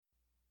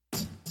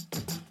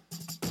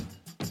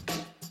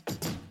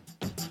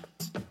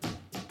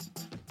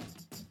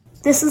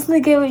This is the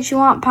Get What You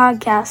Want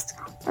podcast.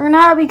 Learn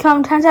how to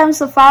become 10 times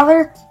the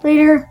father,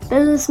 leader,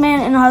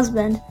 businessman, and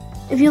husband.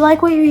 If you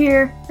like what you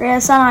hear, rate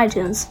us on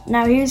iTunes.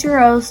 Now here's your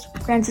host,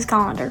 Francis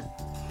Collender.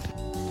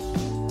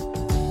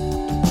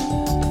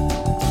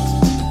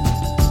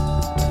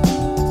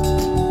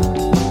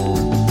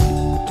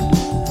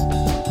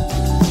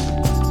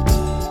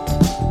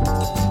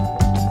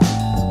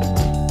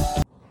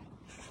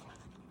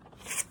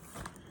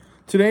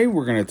 Today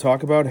we're going to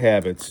talk about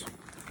habits.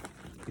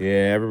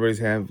 Yeah, everybody's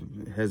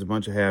has a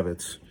bunch of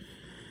habits.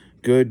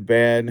 Good,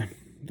 bad.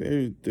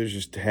 There's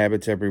just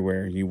habits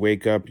everywhere. You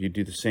wake up, you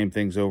do the same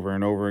things over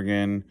and over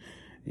again.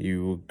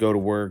 You go to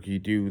work, you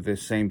do the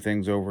same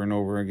things over and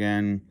over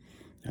again.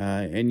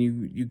 And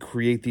you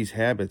create these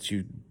habits.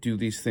 You do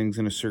these things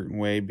in a certain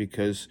way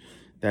because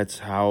that's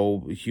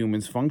how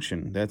humans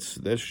function. That's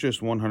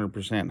just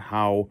 100%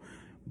 how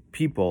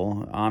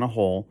people on a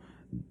whole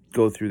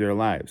go through their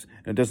lives.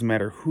 And it doesn't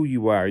matter who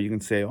you are. You can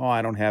say, "Oh,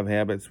 I don't have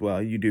habits."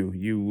 Well, you do.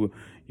 You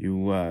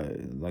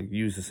like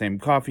use the same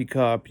coffee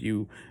cup.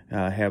 You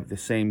have the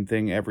same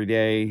thing every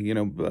day.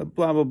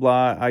 Blah blah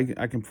blah.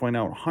 I can point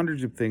out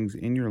hundreds of things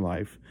in your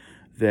life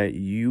that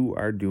you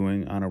are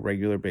doing on a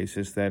regular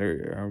basis that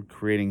are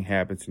creating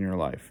habits in your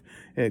life.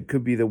 It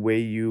could be the way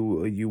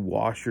you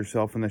wash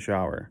yourself in the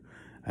shower.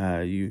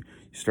 You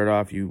start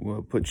off,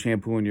 you put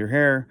shampoo in your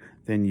hair,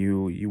 then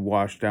you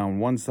wash down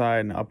one side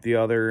and up the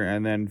other,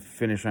 and then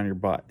finish on your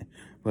butt.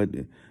 But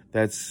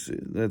that's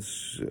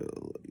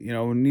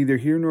neither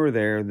here nor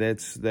there.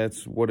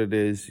 That's what it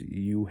is.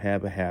 You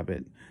have a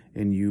habit,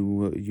 and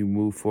you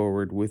move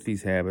forward with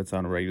these habits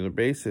on a regular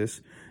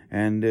basis.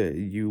 And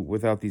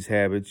without these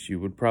habits, you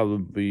would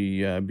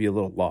probably be a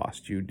little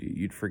lost.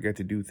 You'd forget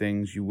to do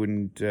things. You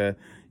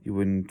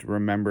wouldn't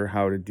remember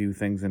how to do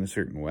things in a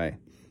certain way.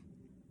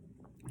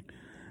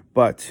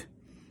 But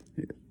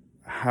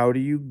how do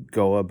you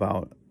go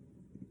about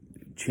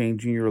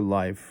changing your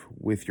life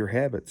with your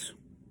habits?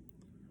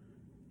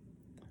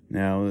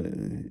 Now,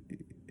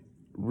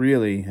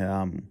 really,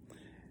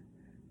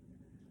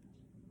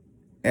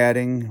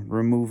 adding,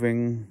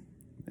 removing,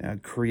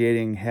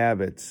 creating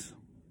habits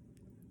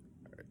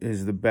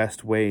is the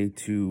best way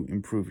to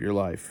improve your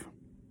life.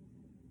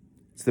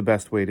 It's the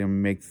best way to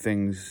make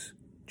things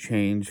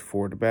change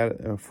for the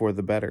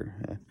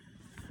better.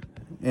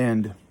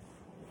 And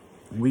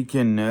we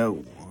can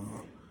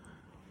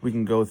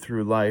go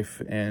through life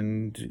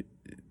and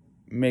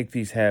make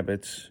these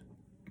habits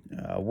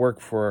work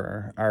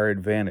for our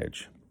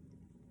advantage.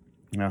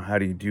 Now, how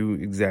do you do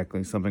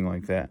exactly something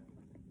like that?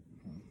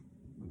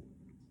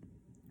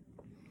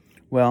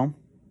 Well,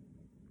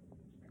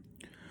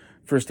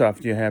 first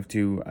off, you have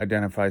to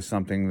identify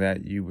something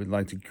that you would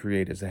like to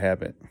create as a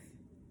habit.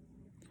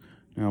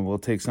 Now, we'll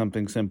take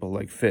something simple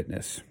like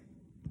fitness.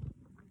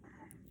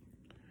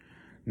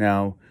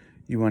 Now,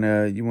 you want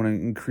to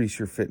increase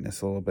your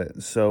fitness a little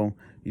bit. So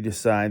you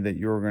decide that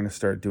you're going to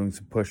start doing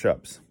some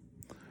push-ups.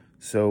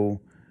 So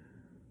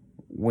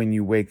when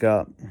you wake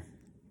up,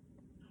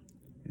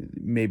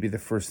 maybe the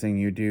first thing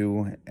you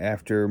do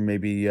after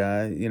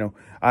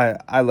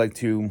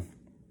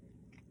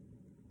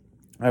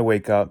I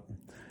wake up,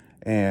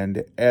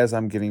 and as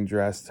I'm getting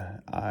dressed,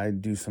 I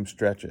do some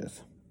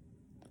stretches.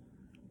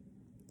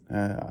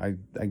 I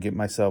get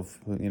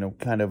myself,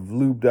 kind of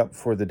lubed up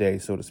for the day,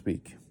 so to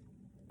speak.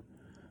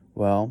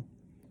 Well,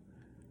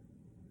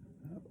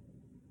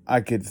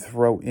 I could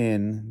throw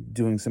in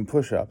doing some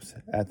push-ups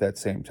at that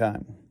same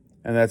time.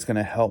 And that's going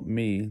to help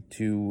me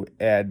to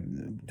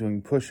add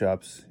doing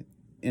push-ups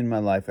in my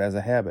life as a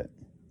habit.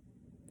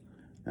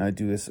 And I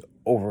do this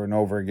over and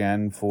over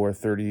again for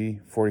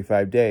 30,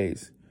 45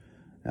 days.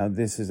 Now,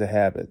 this is a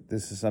habit.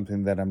 This is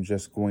something that I'm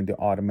just going to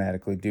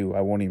automatically do. I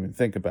won't even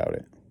think about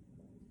it.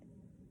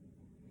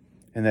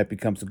 And that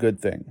becomes a good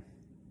thing.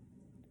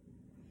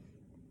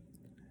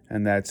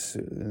 And that's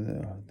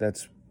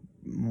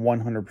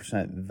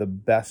 100% the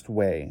best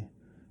way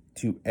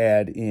to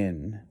add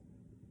in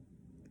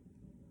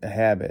a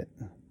habit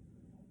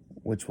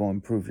which will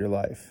improve your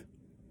life.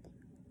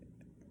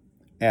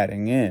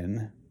 Adding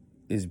in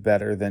is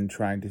better than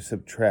trying to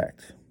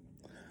subtract.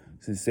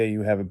 So say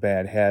you have a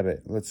bad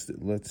habit. Let's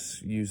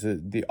use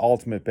the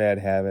ultimate bad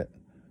habit,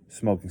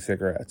 smoking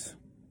cigarettes.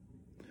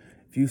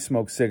 If you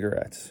smoke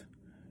cigarettes,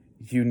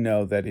 you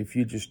know that if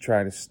you just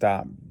try to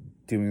stop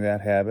doing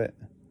that habit,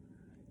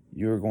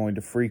 you're going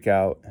to freak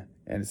out,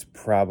 and it's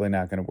probably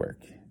not going to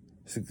work.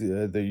 So,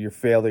 your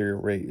failure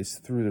rate is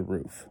through the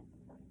roof.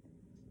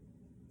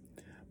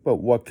 But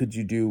what could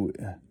you do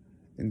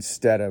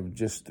instead of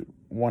just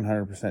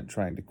 100%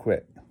 trying to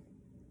quit?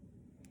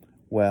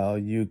 Well,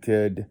 you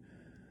could,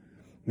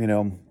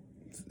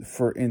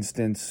 for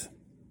instance,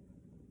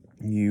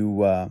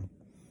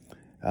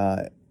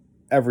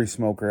 every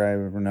smoker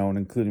I've ever known,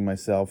 including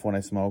myself when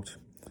I smoked,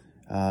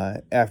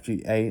 after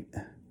you ate,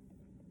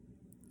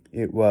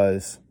 it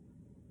was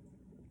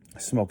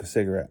smoke a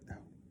cigarette.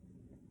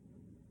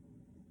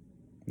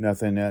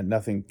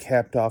 Nothing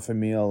capped off a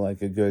meal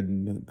like a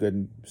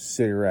good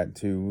cigarette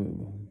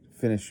to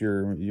finish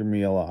your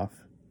meal off.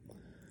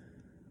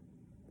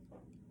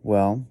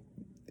 Well,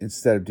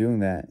 instead of doing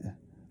that,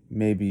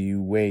 maybe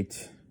you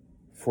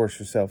force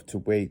yourself to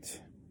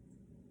wait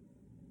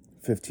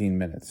 15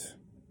 minutes.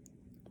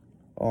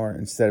 Or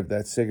instead of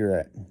that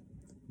cigarette,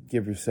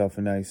 give yourself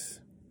a nice,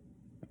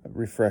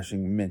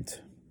 refreshing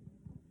mint.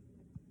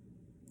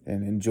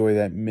 And enjoy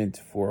that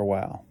mint for a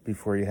while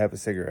before you have a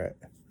cigarette.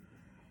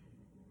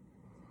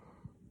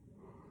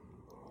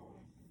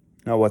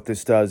 Now, what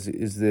this does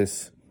is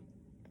this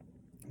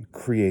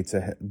creates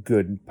a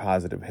good,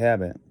 positive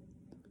habit.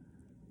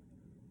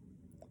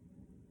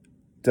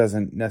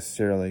 Doesn't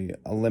necessarily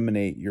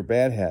eliminate your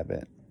bad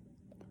habit,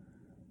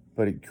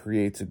 but it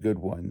creates a good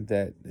one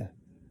that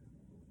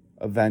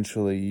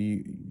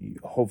eventually,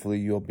 hopefully,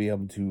 you'll be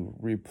able to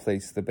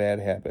replace the bad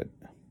habit.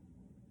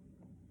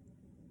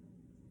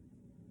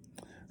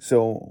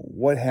 So,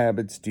 what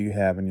habits do you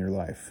have in your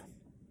life?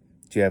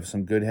 Do you have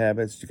some good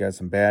habits? Do you got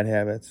some bad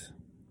habits?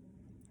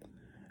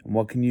 And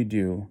what can you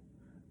do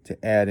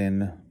to add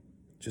in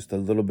just a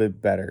little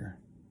bit better?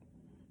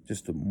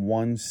 Just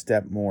one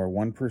step more,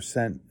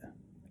 1%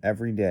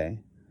 every day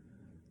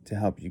to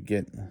help you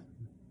get a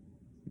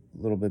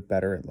little bit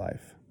better at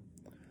life.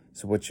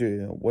 So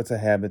what's a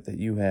habit that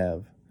you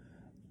have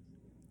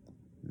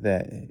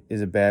that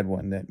is a bad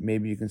one that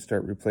maybe you can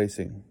start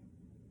replacing?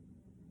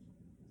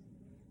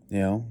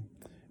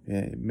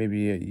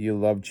 Maybe you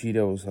love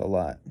Cheetos a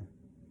lot.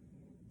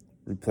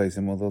 Replace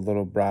them with a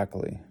little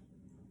broccoli.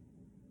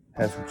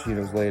 Have some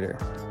Cheetos later.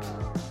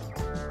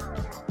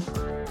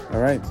 All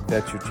right,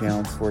 that's your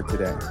challenge for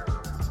today.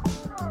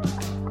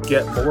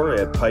 Get more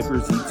at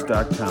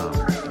piperseats.com.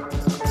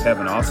 Have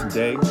an awesome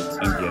day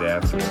and get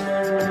after it.